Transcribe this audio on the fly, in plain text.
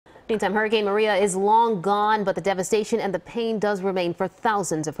Meantime, Hurricane Maria is long gone, but the devastation and the pain does remain for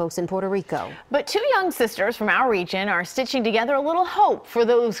thousands of folks in Puerto Rico. But two young sisters from our region are stitching together a little hope for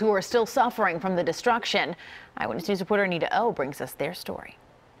those who are still suffering from the destruction. Eyewitness News reporter Anita Oh brings us their story.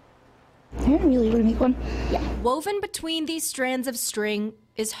 I really want to make one. Yeah. Woven between these strands of string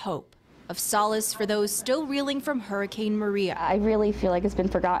is hope, of solace for those still reeling from Hurricane Maria. I really feel like it's been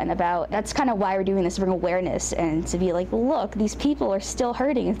forgotten about. That's kind of why we're doing this, to bring awareness and to be like, look, these people are still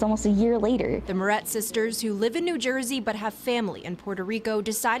hurting. It's almost a year later. The Moret sisters, who live in New Jersey but have family in Puerto Rico,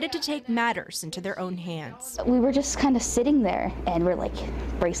 decided to take matters into their own hands. We were just kind of sitting there and we're like,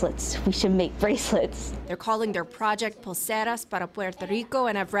 bracelets. We should make bracelets. They're calling their project Pulseras para Puerto Rico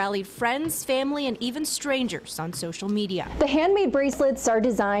and have rallied friends, family, and even strangers on social media. The handmade bracelets are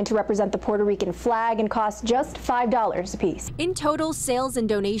designed to represent the Puerto Rican flag and cost just $5 a piece. In total, sales and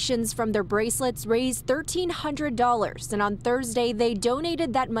donations from their bracelets raised $1,300, and on Thursday they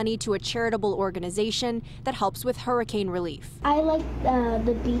donated that money to a charitable organization that helps with hurricane relief. I like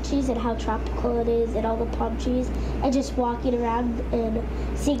the beaches and how tropical it is and all the palm trees and just walking around and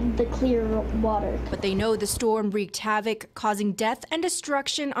seeing the clear water. But they know the storm wreaked havoc, causing death and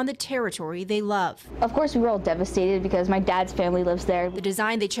destruction on the territory they love. Of course, we were all devastated because my dad's family lives there. The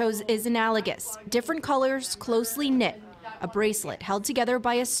design they chose is analogous. Different colors, closely knit. A bracelet held together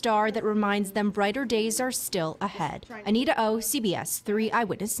by a star that reminds them brighter days are still ahead. Anita Oh, CBS 3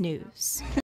 Eyewitness News.